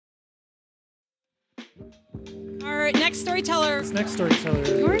Our next storyteller. Next storyteller.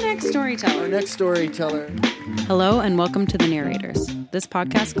 Your next storyteller. Our next storyteller. Hello and welcome to The Narrators. This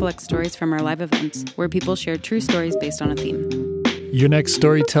podcast collects stories from our live events where people share true stories based on a theme. Your next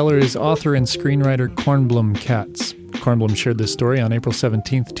storyteller is author and screenwriter Kornblum Katz. Kornblum shared this story on April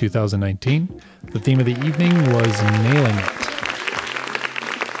 17th, 2019. The theme of the evening was nailing it.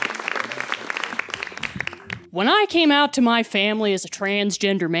 When I came out to my family as a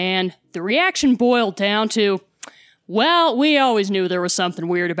transgender man, the reaction boiled down to, well, we always knew there was something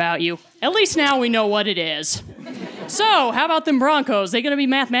weird about you. At least now we know what it is. So, how about them Broncos? They gonna be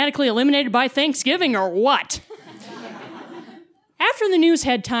mathematically eliminated by Thanksgiving or what? After the news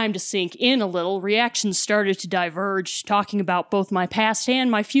had time to sink in a little, reactions started to diverge, talking about both my past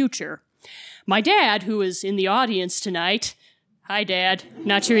and my future. My dad, who is in the audience tonight, hi, Dad.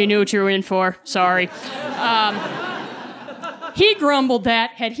 Not sure you knew what you were in for. Sorry. He grumbled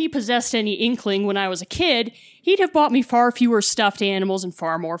that, had he possessed any inkling when I was a kid, he'd have bought me far fewer stuffed animals and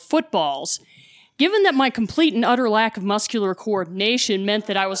far more footballs. Given that my complete and utter lack of muscular coordination meant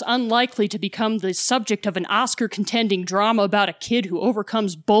that I was unlikely to become the subject of an Oscar-contending drama about a kid who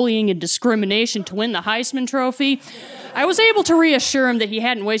overcomes bullying and discrimination to win the Heisman Trophy, I was able to reassure him that he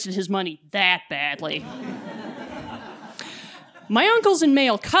hadn't wasted his money that badly. My uncles and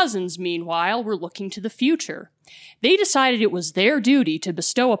male cousins, meanwhile, were looking to the future. They decided it was their duty to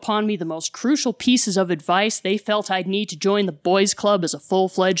bestow upon me the most crucial pieces of advice they felt I'd need to join the boys' club as a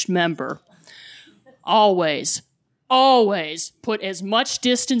full-fledged member. Always put as much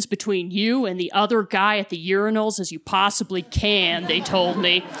distance between you and the other guy at the urinals as you possibly can, they told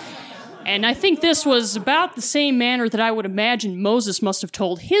me. And I think this was about the same manner that I would imagine Moses must have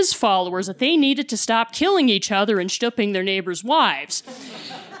told his followers that they needed to stop killing each other and stooping their neighbors' wives.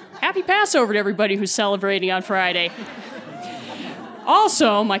 Happy Passover to everybody who's celebrating on Friday.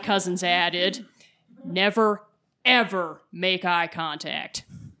 Also, my cousins added, never, ever make eye contact.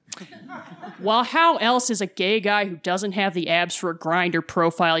 Well, how else is a gay guy who doesn't have the abs for a Grindr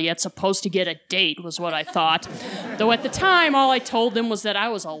profile yet supposed to get a date, was what I thought. Though at the time, all I told them was that I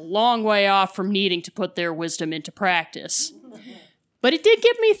was a long way off from needing to put their wisdom into practice. But it did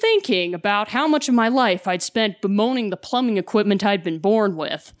get me thinking about how much of my life I'd spent bemoaning the plumbing equipment I'd been born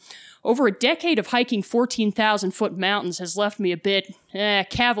with. Over a decade of hiking 14,000-foot mountains has left me a bit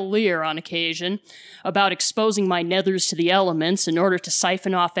cavalier on occasion about exposing my nethers to the elements in order to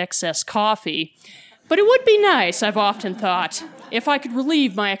siphon off excess coffee. But it would be nice, I've often thought, if I could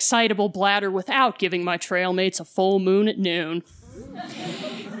relieve my excitable bladder without giving my trail mates a full moon at noon.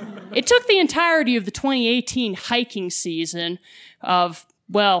 It took the entirety of the 2018 hiking season of,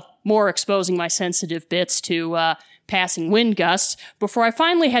 well, more exposing my sensitive bits to passing wind gusts before I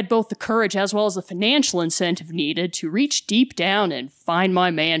finally had both the courage as well as the financial incentive needed to reach deep down and find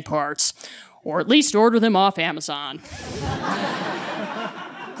my man parts, or at least order them off Amazon.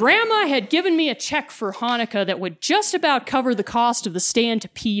 Grandma had given me a check for Hanukkah that would just about cover the cost of the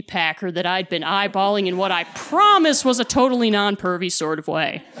stand-to-pee packer that I'd been eyeballing in what I promise was a totally non-pervy sort of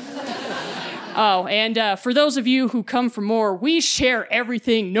way. Oh, and for those of you who come from more we share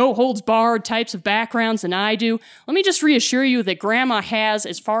everything, no-holds-barred types of backgrounds than I do, let me just reassure you that Grandma has,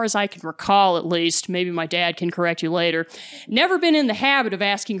 as far as I can recall at least, maybe my dad can correct you later, never been in the habit of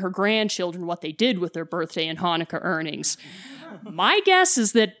asking her grandchildren what they did with their birthday and Hanukkah earnings. My guess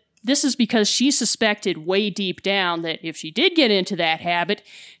is that this is because she suspected way deep down that if she did get into that habit,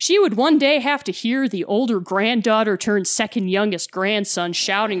 she would one day have to hear the older granddaughter turned second youngest grandson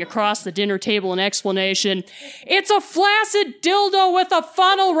shouting across the dinner table an explanation, "It's a flaccid dildo with a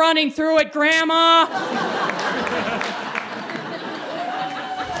funnel running through it, Grandma!"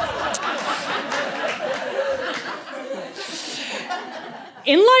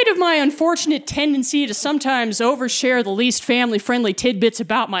 In light of my unfortunate tendency to sometimes overshare the least family-friendly tidbits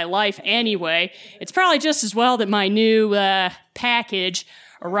about my life anyway, it's probably just as well that my new package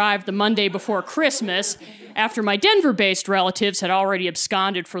arrived the Monday before Christmas, after my Denver-based relatives had already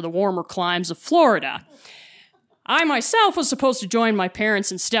absconded for the warmer climes of Florida. I myself was supposed to join my parents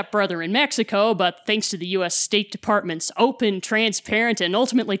and stepbrother in Mexico, but thanks to the U.S. State Department's open, transparent, and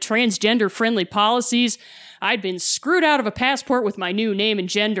ultimately transgender-friendly policies, I'd been screwed out of a passport with my new name and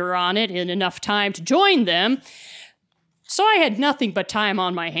gender on it in enough time to join them, so I had nothing but time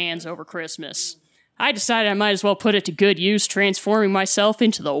on my hands over Christmas. I decided I might as well put it to good use, transforming myself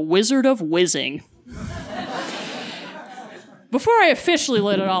into the Wizard of Whizzing. Before I officially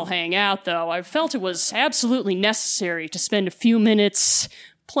let it all hang out, though, I felt it was absolutely necessary to spend a few minutes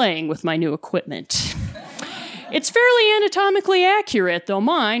playing with my new equipment. It's fairly anatomically accurate, though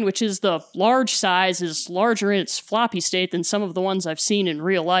mine, which is the large size, is larger in its floppy state than some of the ones I've seen in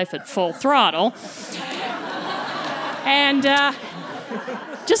real life at full throttle. And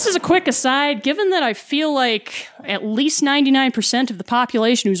just as a quick aside, given that I feel like at least 99% of the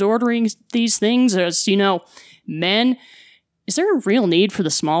population who's ordering these things is, men, is there a real need for the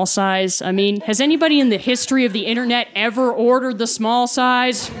small size? I mean, has anybody in the history of the internet ever ordered the small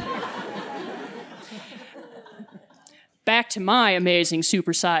size? Back to my amazing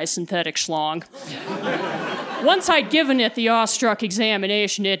supersized synthetic schlong. Once I'd given it the awestruck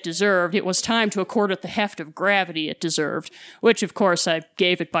examination it deserved, it was time to accord it the heft of gravity it deserved, which, of course, I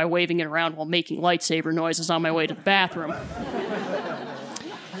gave it by waving it around while making lightsaber noises on my way to the bathroom.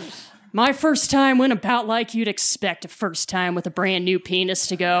 My first time went about like you'd expect a first time with a brand new penis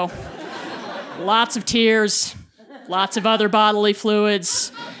to go. Lots of tears, lots of other bodily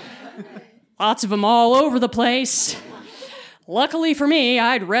fluids, lots of them all over the place. Luckily for me,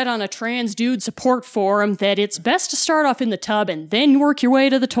 I'd read on a trans dude support forum that it's best to start off in the tub and then work your way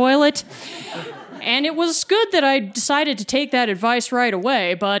to the toilet. And it was good that I decided to take that advice right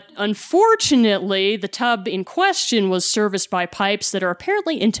away, but unfortunately, the tub in question was serviced by pipes that are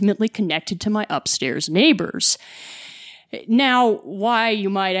apparently intimately connected to my upstairs neighbors. Now, why, you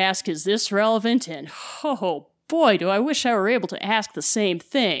might ask, is this relevant? And oh boy, do I wish I were able to ask the same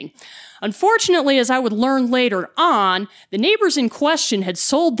thing. Unfortunately, as I would learn later on, the neighbors in question had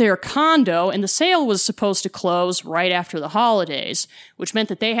sold their condo and the sale was supposed to close right after the holidays, which meant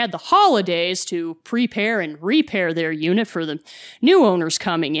that they had the holidays to prepare and repair their unit for the new owners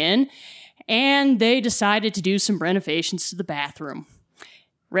coming in, and they decided to do some renovations to the bathroom.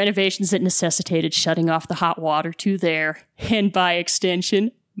 Renovations that necessitated shutting off the hot water to their, and by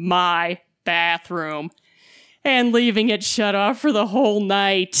extension, my bathroom, and leaving it shut off for the whole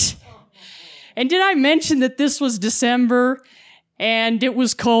night. And did I mention that this was December and it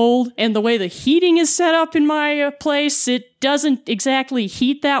was cold, and the way the heating is set up in my place, it doesn't exactly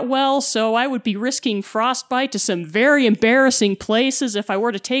heat that well, so I would be risking frostbite to some very embarrassing places if I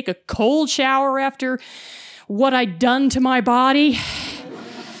were to take a cold shower after what I'd done to my body.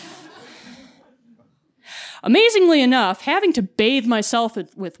 Amazingly enough, having to bathe myself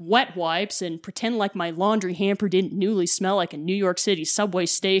with wet wipes and pretend like my laundry hamper didn't newly smell like a New York City subway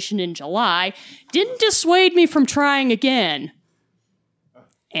station in July didn't dissuade me from trying again.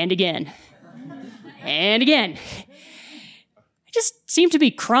 And again. And again. I just seem to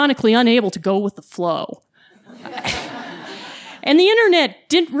be chronically unable to go with the flow. And the internet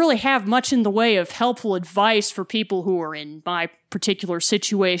didn't really have much in the way of helpful advice for people who were in my particular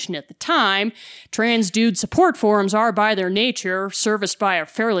situation at the time. Trans dude support forums are, by their nature, serviced by a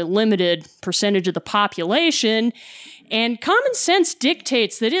fairly limited percentage of the population, and common sense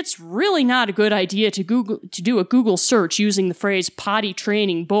dictates that it's really not a good idea to do a Google search using the phrase potty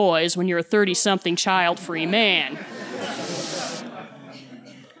training boys when you're a 30-something child-free man.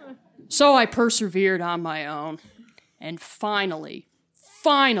 So I persevered on my own. And finally,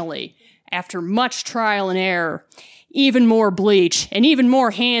 after much trial and error, even more bleach, and even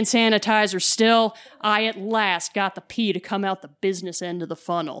more hand sanitizer still, I at last got the pee to come out the business end of the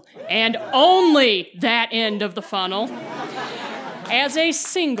funnel. And only that end of the funnel. As a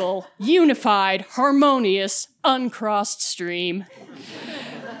single, unified, harmonious, uncrossed stream.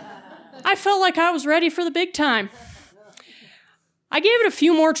 I felt like I was ready for the big time. I gave it a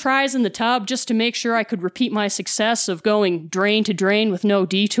few more tries in the tub just to make sure I could repeat my success of going drain to drain with no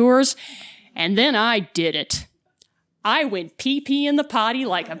detours, and then I did it. I went pee-pee in the potty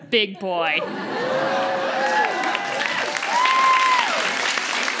like a big boy.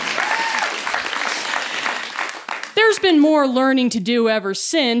 There's been more learning to do ever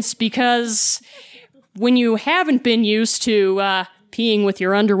since, because when you haven't been used to peeing with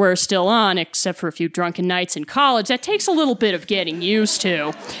your underwear still on, except for a few drunken nights in college, that takes a little bit of getting used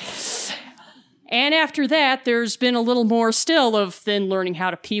to. And after that, there's been a little more still of then learning how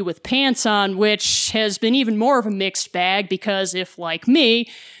to pee with pants on, which has been even more of a mixed bag, because if, like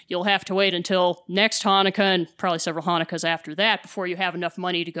me, you'll have to wait until next Hanukkah, and probably several Hanukkahs after that, before you have enough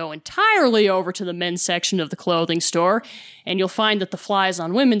money to go entirely over to the men's section of the clothing store, and you'll find that the flies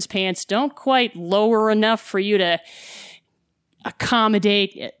on women's pants don't quite lower enough for you to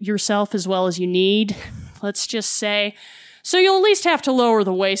accommodate yourself as well as you need, let's just say. So you'll at least have to lower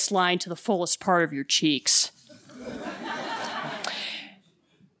the waistline to the fullest part of your cheeks.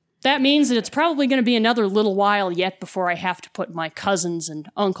 That means that it's probably going to be another little while yet before I have to put my cousins' and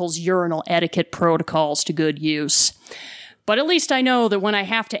uncles' urinal etiquette protocols to good use. But at least I know that when I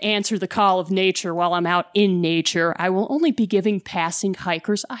have to answer the call of nature while I'm out in nature, I will only be giving passing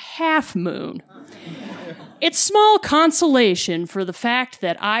hikers a half moon. It's small consolation for the fact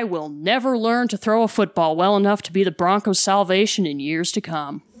that I will never learn to throw a football well enough to be the Broncos' salvation in years to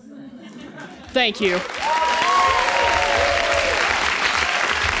come. Thank you.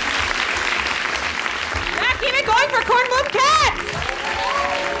 Yeah, keep it going for Kornblum Katz!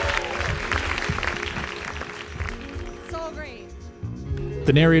 So great.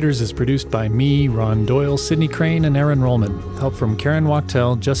 The Narrators is produced by me, Ron Doyle, Sidney Crane, and Aaron Rollman, with help from Karen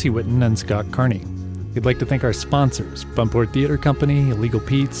Wachtel, Jesse Witten, and Scott Carney. We'd like to thank our sponsors, Bumport Theater Company, Illegal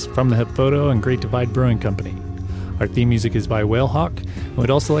Pete's, From the Hip Photo, and Great Divide Brewing Company. Our theme music is by Whalehawk, and we'd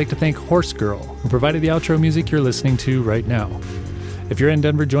also like to thank Horse Girl, who provided the outro music you're listening to right now. If you're in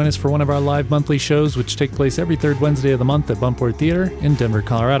Denver, join us for one of our live monthly shows, which take place every third Wednesday of the month at Bumport Theater in Denver,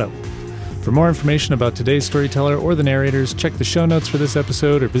 Colorado. For more information about today's storyteller or the narrators, check the show notes for this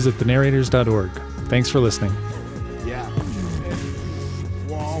episode or visit thenarrators.org. Thanks for listening. Yeah.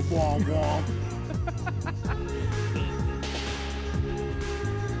 Womp, womp, womp.